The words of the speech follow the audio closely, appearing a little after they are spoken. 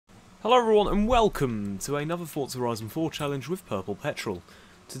Hello everyone and welcome to another Forza Horizon 4 challenge with PurplePetrol.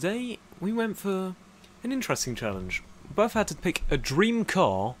 Today we went for an interesting challenge. We both had to pick a dream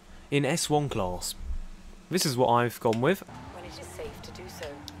car in S1 class. This is what I've gone with. When it is safe to do so.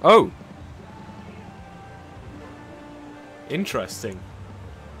 Oh! Interesting.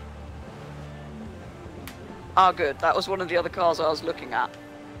 Ah, good. That was one of the other cars I was looking at.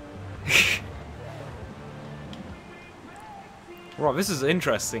 Right, this is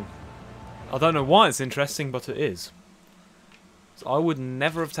interesting. I don't know why it's interesting, but it is. So I would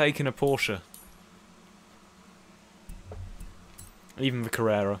never have taken a Porsche. Even the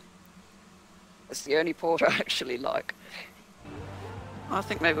Carrera. It's the only Porsche I actually like. I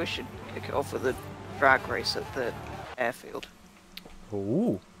think maybe we should kick it off with a drag race at the airfield.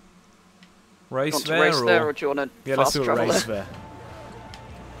 Ooh. Race Do you want to there, race there, or do you want to yeah, let's fast do a travel race there?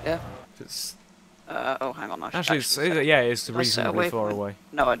 there. Yeah. It's... Oh, hang on. I should Actually, yeah, it's reasonably far away.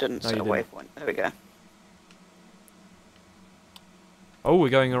 No, I didn't set a you didn't. waypoint. There we go. Oh, we're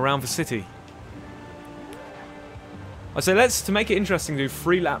going around the city. I say to make it interesting, do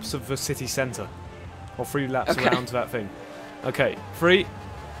 3 laps of the city centre. Or 3 laps Okay. around that thing. Okay, 3,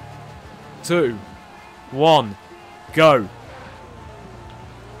 2, 1, go.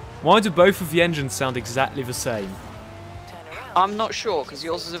 Why do both of the engines sound exactly the same? Turn around. I'm not sure, because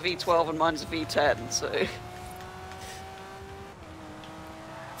yours is a V12 and mine's a V10, so...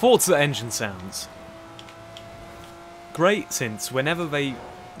 Forza engine sounds. Great since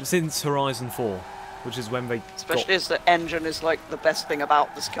Horizon 4, which is when they Especially as the engine is, like, the best thing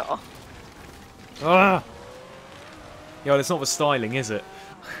about this car. Ah! Yeah, well, it's not the styling, is it?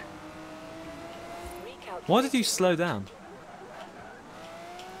 Why did you slow down?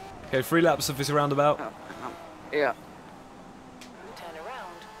 Okay, 3 laps of this roundabout. Oh, hang on. Yeah. Turn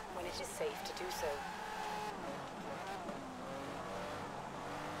around when it is safe to do so.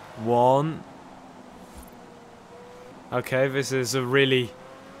 1. Okay, this is a really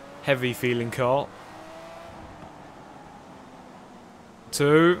heavy feeling car.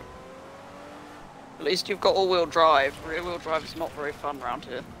 2. At least you've got all-wheel drive. Rear-wheel drive is not very fun around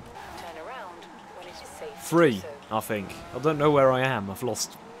here. Turn around when it is safe to do 3, so. I think. I don't know where I am. I've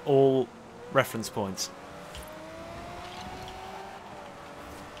lost all reference points.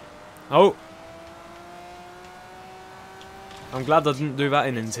 Oh! I'm glad I didn't do that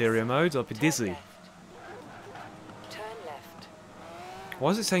in interior mode. I'd be dizzy. Left. Turn left.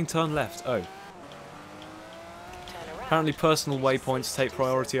 Why is it saying turn left? Oh. Turn around. Apparently personal when it is waypoints safe take to do so.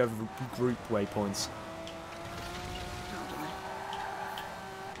 priority over group waypoints.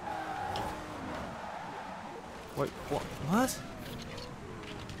 Wait, what? What?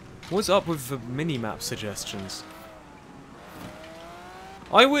 What's up with the mini-map suggestions?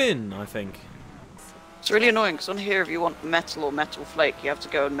 I win, I think. It's really annoying because on here, if you want metal or metal flake, you have to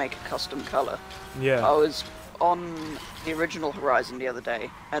go and make a custom colour. Yeah. I was on the original Horizon the other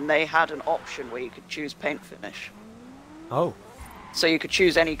day, and they had an option where you could choose paint finish. Oh. So you could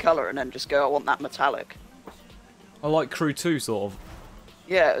choose any colour and then just go, I want that metallic. I like Crew 2, sort of.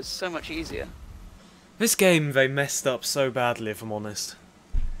 Yeah, it was so much easier. This game, they messed up so badly, if I'm honest.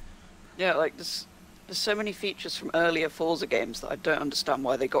 Yeah, like, there's so many features from earlier Forza games that I don't understand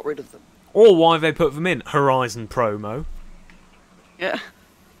why they got rid of them. Or why they put them in Horizon promo. Yeah,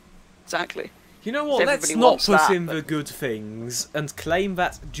 exactly. You know what? Let's Everybody not wants put that, in but- the good things and claim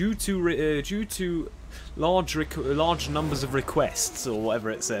that due to large numbers of requests or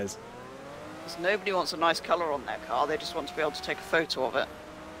whatever it says. 'Cause nobody wants a nice colour on their car, they just want to be able to take a photo of it.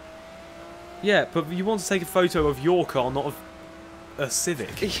 Yeah, but you want to take a photo of your car, not of a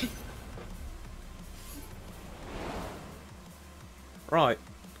Civic. Right.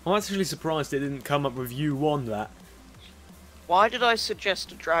 I'm actually surprised it didn't come up with you won that. Why did I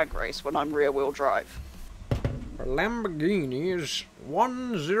suggest a drag race when I'm rear-wheel drive? Lamborghini is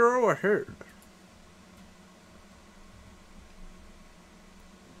 1-0 ahead.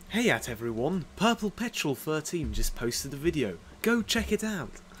 Hey at everyone, PurplePetrol 13 just posted a video. Go check it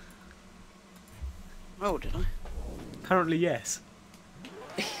out. Oh, did I? Apparently yes.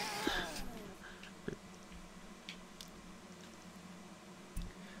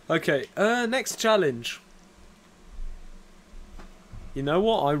 Okay, next challenge. You know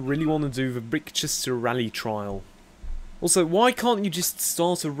what? I really want to do the Brickchester Rally Trial. Also, why can't you just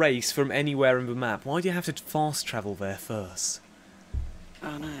start a race from anywhere in the map? Why do you have to fast travel there first?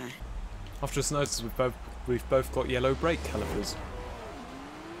 Oh no. I've just noticed we've both got yellow brake calipers.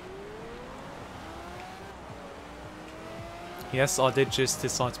 Yes, I did just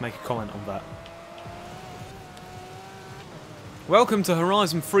decide to make a comment on that. Welcome to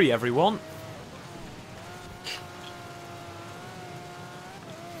Horizon 3, everyone.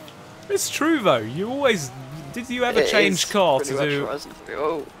 It's true though. You always did. You ever It change is car pretty to much do Horizon 3.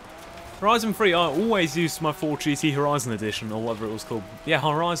 Oh, Horizon 3? I always used my Ford GT Horizon Edition or whatever it was called. Yeah,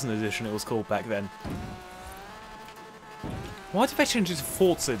 Horizon Edition it was called back then. Why did they change it to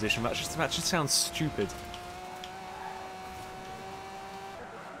Forza Edition? That just sounds stupid.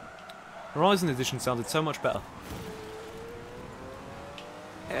 Horizon Edition sounded so much better.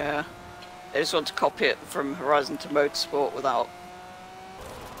 yeah. They just want to copy it from Horizon to Motorsport without.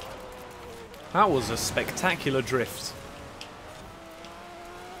 That was a spectacular drift.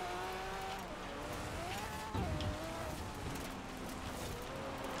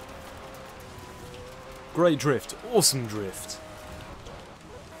 Great drift. Awesome drift.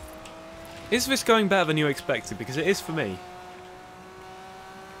 Is this going better than you expected? Because it is for me.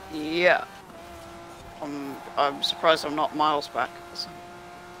 Yeah. I'm surprised I'm not miles back.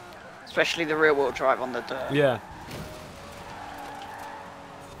 Especially the rear-wheel drive on the dirt. Yeah.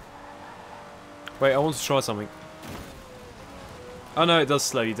 Wait, I want to try something. Oh no, it does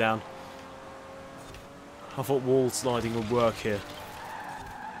slow you down. I thought wall sliding would work here.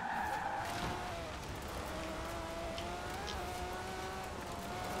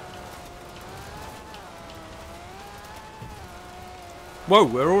 Whoa,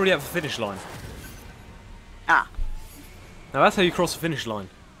 we're already at the finish line. Ah. Now that's how you cross the finish line.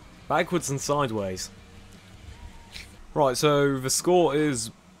 Backwards and sideways. Right, so the score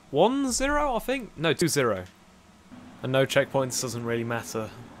is 1-0, I think? No, 2-0. And no checkpoints doesn't really matter.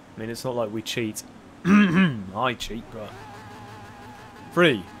 I mean, it's not like we cheat. I cheat, but...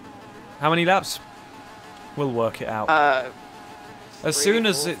 3. How many laps? We'll work it out. As soon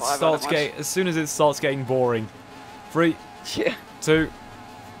as it starts getting boring. 3, Yeah. 2,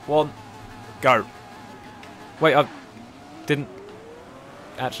 1, go. Wait, I didn't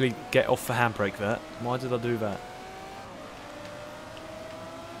actually get off the handbrake there. Why did I do that?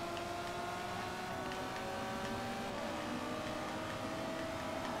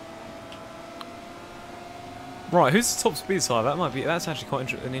 Right, who's the top speed side? That's actually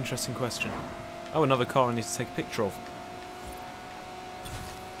quite an interesting question. Oh, another car I need to take a picture of.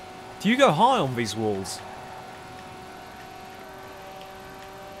 Do you go high on these walls?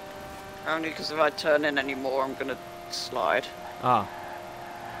 Only because if I turn in anymore, I'm gonna slide. Ah.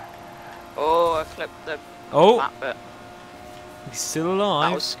 Oh, I clipped the map bit. He's still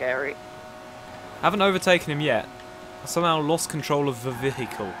alive. That was scary. Haven't overtaken him yet. I somehow lost control of the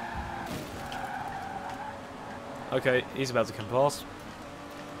vehicle. Okay, he's about to come past.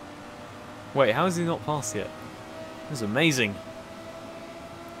 Wait, how is he not passed yet? This is amazing.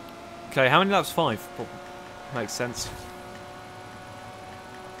 Okay, how many laps? 5. Makes sense.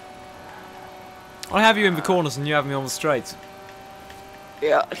 I have you in the corners and you have me on the straight.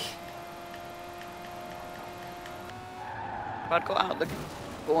 Yeah. If I'd got out the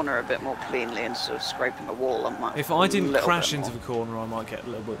corner a bit more cleanly instead of scraping the wall, I might. If I didn't crash into the corner, I might get a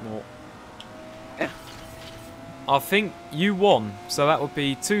little bit more. Yeah. I think you won, so that would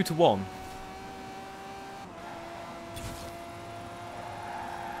be 2-1.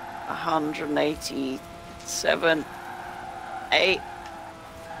 187, 8. I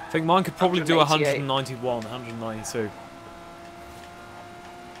think mine could probably do 188. 191, 192.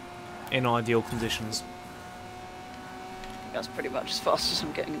 In ideal conditions. That's pretty much as fast as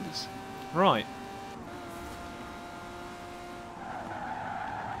I'm getting in this. Right.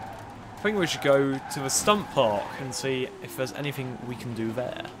 I think we should go to the stunt park and see if there's anything we can do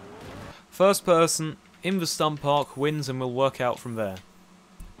there. First person in the stunt park wins and we'll work out from there.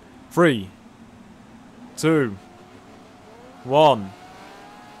 3, 2, 1,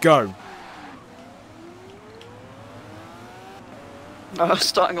 go.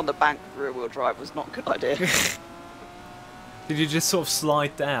 Starting on the bank rear-wheel drive was not a good idea. Did you just sort of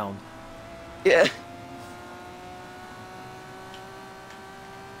slide down? Yeah.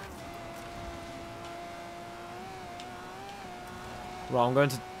 Right, I'm going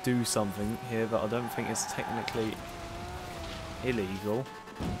to do something here that I don't think is technically illegal.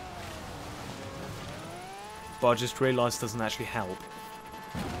 But I just realised doesn't actually help.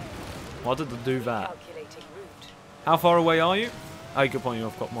 Why did I do that? How far away are you? Oh, good point,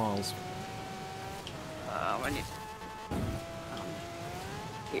 I've got miles. When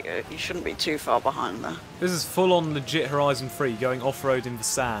you shouldn't be too far behind there. This is full on legit Horizon 3, going off-road in the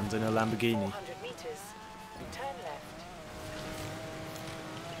sand in a Lamborghini. 400 meters. Turn left.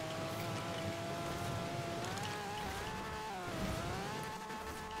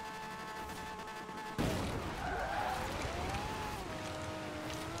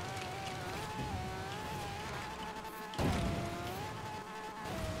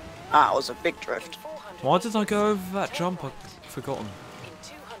 Ah, it was a big drift. Why did I go over that jump? I've forgotten. In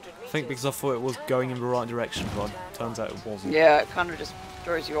 200 meters. think because I thought it was going in the right direction, but turns out it wasn't. Yeah, it kind of just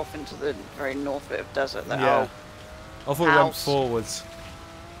throws you off into the very north bit of desert there. Yeah. I thought it went House. forwards.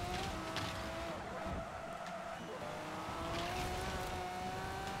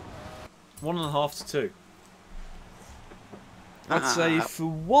 One and a half to 2. I'd say for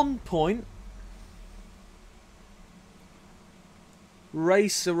 1 point,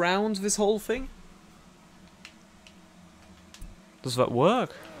 race around this whole thing. Does that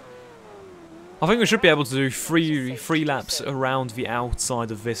work? I think we should be able to do three laps around the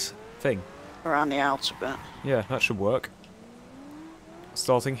outside of this thing. Around the outer bit. Yeah, that should work.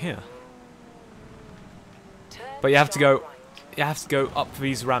 Starting here. But you have to go up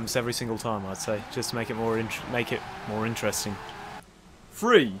these ramps every single time, I'd say, just to make it more interesting.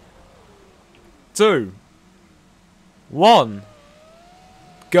 3, 2, 1,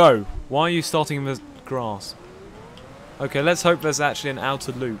 go. Why are you starting in the grass? Okay, let's hope there's actually an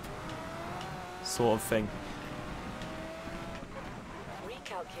outer loop sort of thing.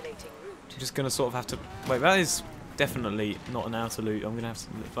 Recalculating route. I'm just gonna sort of have to wait. That is definitely not an outer loop. I'm gonna have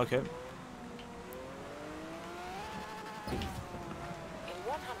to. Okay. In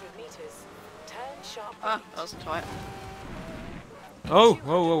 100 meters, turn sharp Ah, right. that was tight. Oh,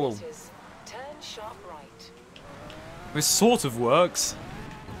 whoa, whoa, whoa. Meters, turn sharp right. This sort of works.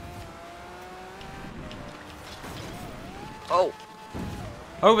 Oh,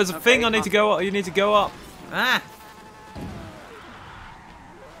 Oh, there's a Okay, thing I need to go up. You need to go up. Ah!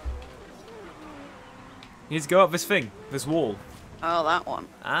 You need to go up this thing, this wall. oh, that one.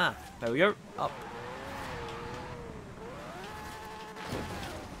 Ah, there we go. Up.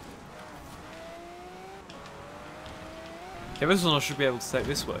 Okay, this one I should be able to take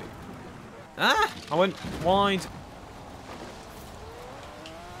this way. Ah! I went wide.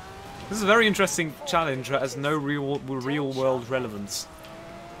 This is a very interesting challenge that has no real world relevance.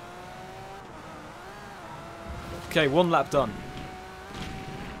 Okay, 1 lap done.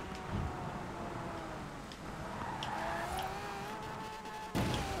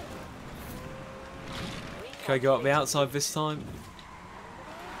 Okay, go up the outside this time.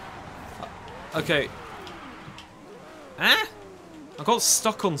 Okay. Ah! I got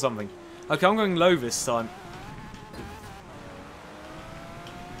stuck on something. Okay, I'm going low this time.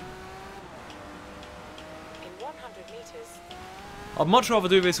 In 100 meters, I'd much rather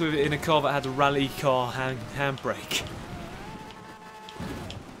do this in a car that had a rally car handbrake.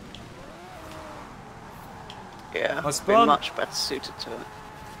 Yeah, I be spun. much better suited to it.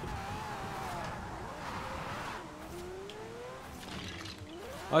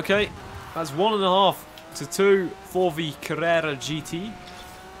 Okay, that's 1.5 to 2 for the Carrera GT.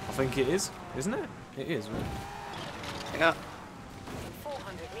 I think it is, isn't it? It is, right? Yeah. in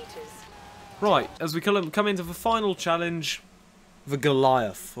 400 meters, Right, as we come into the final challenge, the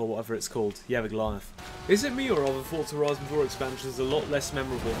Goliath, or whatever it's called. Yeah, the Goliath. Is it me, or are the Forza Horizon 4 expansions a lot less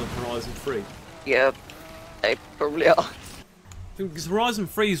memorable than Horizon 3? Yeah, they probably are. Because Horizon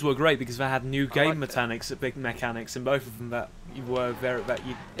 3s were great because they had new game like mechanics, big mechanics, and both of them that you were that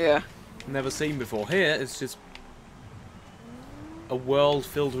you'd Yeah. never seen before. Here, it's just a world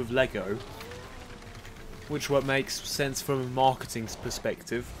filled with Lego, which what makes sense from a marketing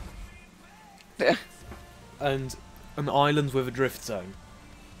perspective, Yeah. and an island with a drift zone.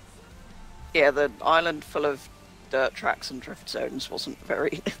 Yeah, the island full of dirt tracks and drift zones wasn't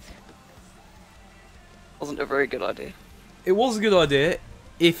very... wasn't a very good idea. It was a good idea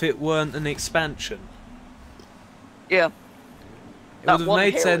if it weren't an expansion. Yeah. It That would have one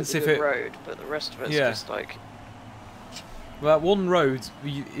made hill sense is a if good it. road, but the rest of it's Yeah. just like... That one road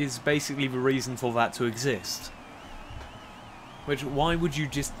is basically the reason for that to exist. Which, why would you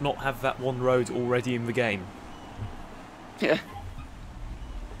just not have that one road already in the game? Yeah.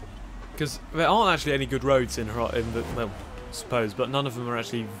 Because there aren't actually any good roads in the, well, I suppose, but none of them are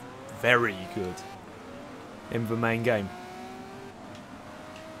actually very good in the main game.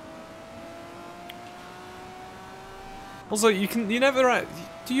 Also, you never,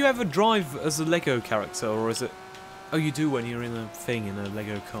 do you ever drive as a Lego character, or is it, oh you do when you're in a thing in a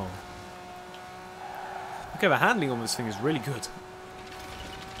Lego car. Okay, the handling on this thing is really good.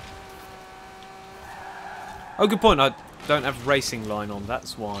 Oh, good point, I don't have racing line on,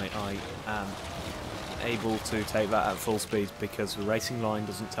 that's why I am able to take that at full speed, because the racing line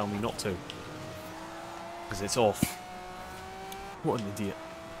doesn't tell me not to. Because it's off. What an idiot.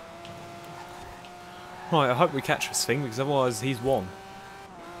 Right, I hope we catch this thing, because otherwise he's won.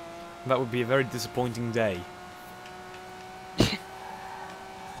 That would be a very disappointing day.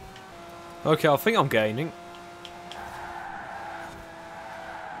 Okay, I think I'm gaining.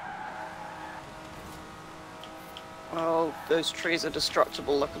 Oh, Those trees are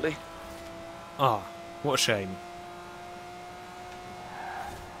destructible, luckily. Ah, what a shame.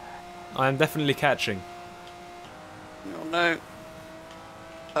 I am definitely catching. Oh no.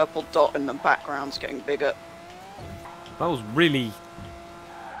 Purple dot in the background's getting bigger. That was really... Do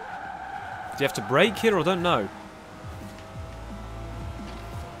you have to brake here? I don't know.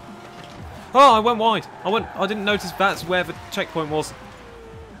 Oh, I went wide. I didn't notice that's where the checkpoint was.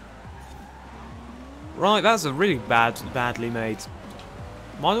 Right, that's a really badly made.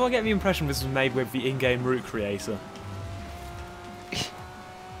 Why do I get the impression this was made with the in-game route creator?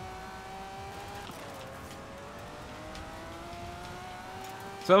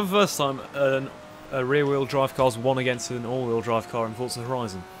 So that was the first time a rear-wheel drive car's won against an all-wheel drive car in Forza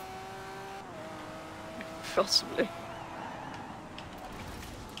Horizon. Possibly.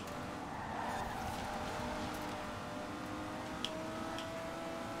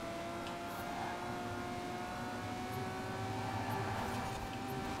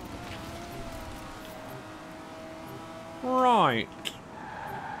 Right.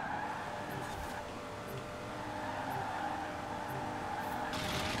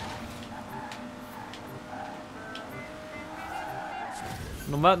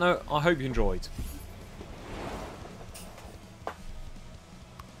 And on that note, I hope you enjoyed.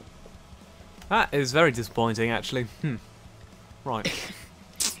 That is very disappointing, actually. Right.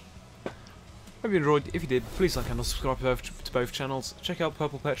 Hope you enjoyed. If you did, please like and subscribe to both channels. Check out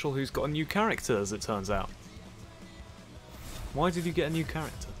PurplePetrol, who's got a new character, as it turns out. Why did you get a new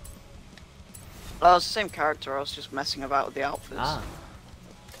character? Well, it's the same character, I was just messing about with the outfits. Ah.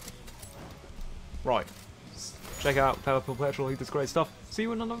 Right. Check out PurplePetrol, he does great stuff. See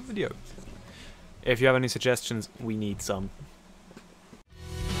you in another video. If you have any suggestions, we need some.